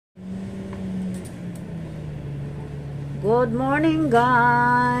Good morning,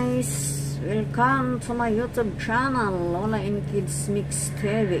 guys! Welcome to my YouTube channel, Lola&kids Mix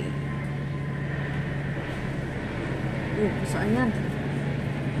TV. Saan yan?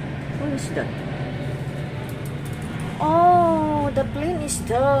 Who is that? Oh, the plane is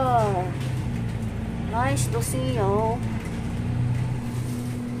there. Nice to see you.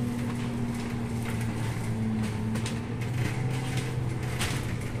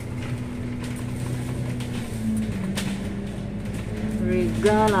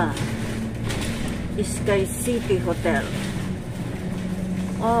 Regala Sky City Hotel.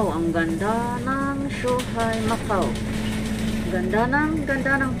 Oh, ang ganda ng Zhuhai Macau. Ganda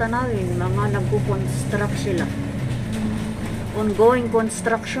ng tanawin. Mga nagko-construct sila. Ongoing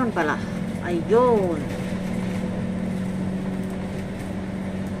construction pala. Ayun.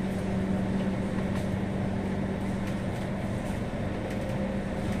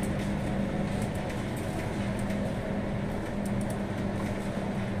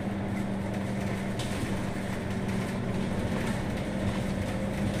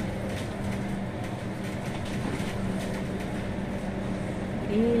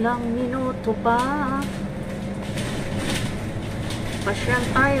 Ilang minuto pa. Pasyal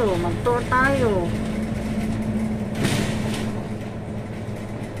tayo, mag-tour tayo.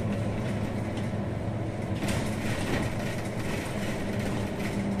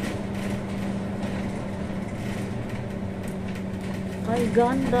 Kay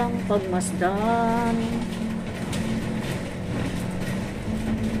gandang pagmasdan.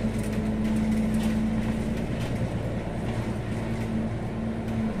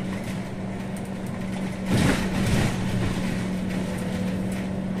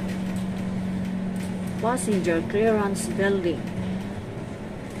 Passenger clearance building.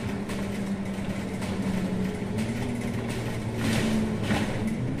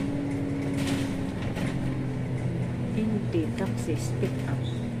 Empty taxis pick up.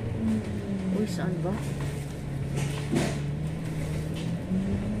 Uy, saan ba?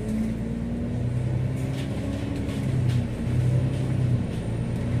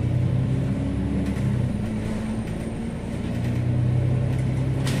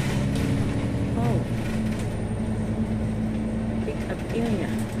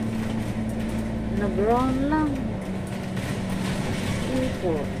 Area. Nag-round lang.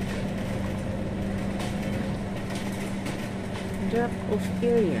 Airport. Drop off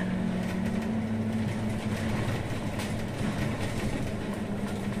area.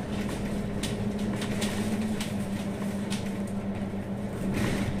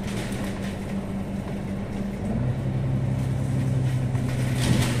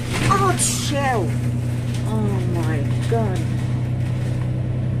 Oh, shell! Oh my God.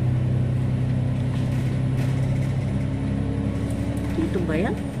 Ito ba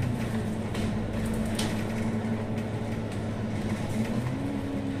yan?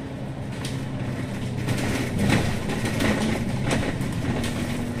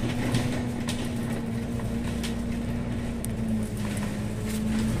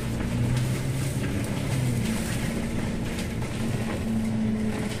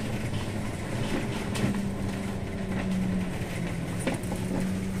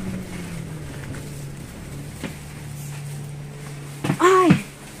 Ay!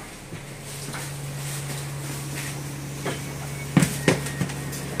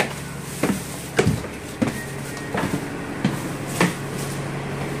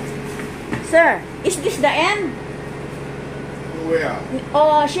 Sir, is this the end? Where?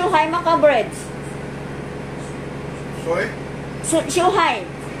 Oh, Zhuhai Macau breads. Sorry? Zhuhai.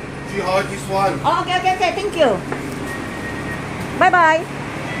 Zhuhai, this one. Oh, okay, thank you. Bye-bye.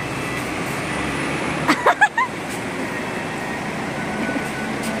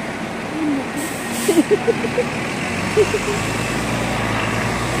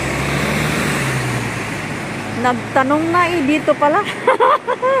 Nagtanong na dito pala.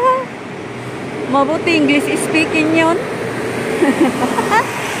 Mabuti English speaking yun.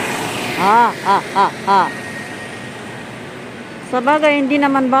 Sabagay, hindi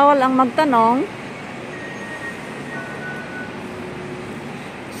naman bawal ang magtanong.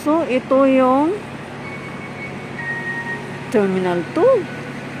 So, ito yung Terminal 2.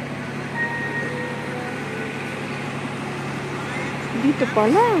 Dito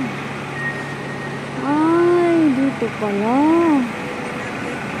pala. Ay, dito pala.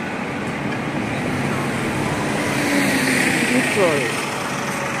 Detroit.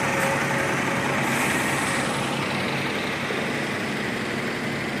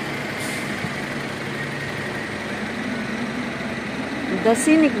 The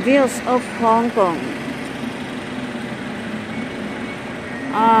scenic views of Hong Kong.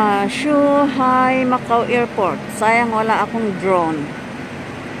 Zhuhai Macau Airport. Sayang wala akong drone.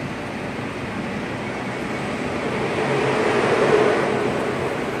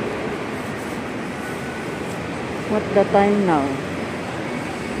 What the time now?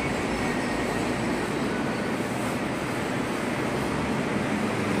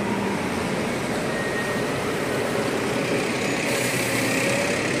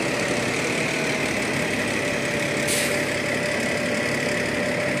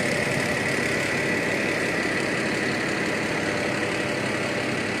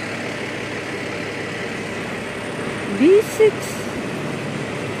 B6.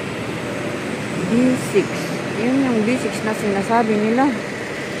 Yun yung B6 na sinasabi nila.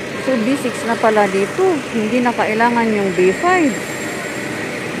 So, B6 na pala dito. Hindi na kailangan yung B5.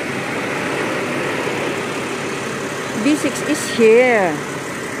 B6 is here.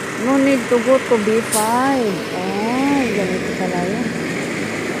 No need to go to B5. Ay, ganito pala yun.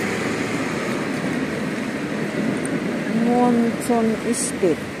 Monson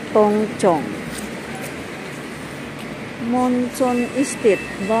Estate, Tongchong. Monson Estate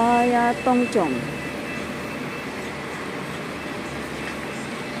via Tongchong.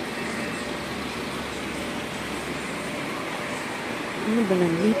 Ano ba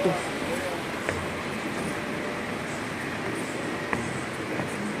lang dito?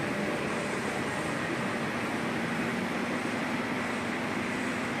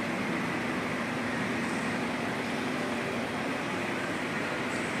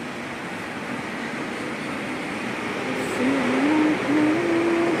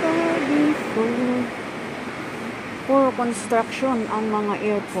 For construction ang mga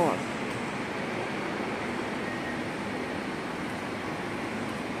airport.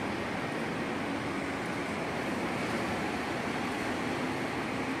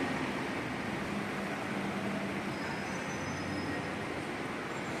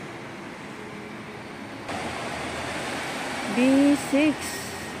 B6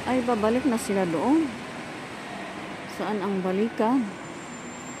 ay babalik na sila doon. Saan ang balikan?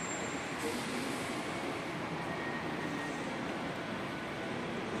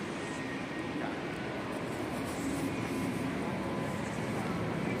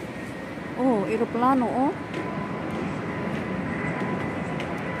 Oh, eroplano, oh.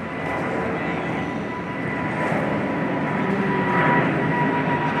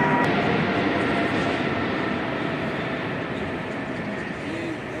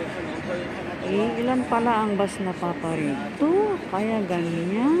 Ilan pala ang bus na paparito? Kaya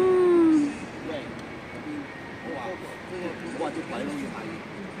ganyan.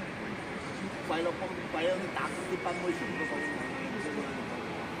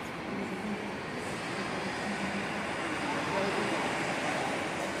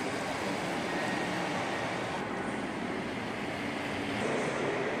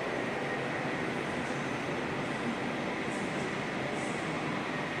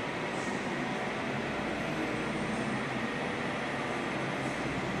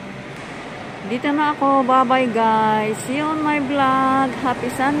 Dito na ako. Bye-bye guys. See you on my vlog.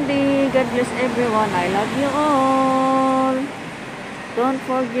 Happy Sunday. God bless everyone. I love you all. Don't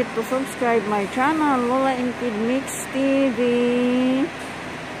forget to subscribe my channel, Lola&kids Mix TV.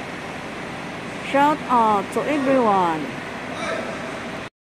 Shout out to everyone.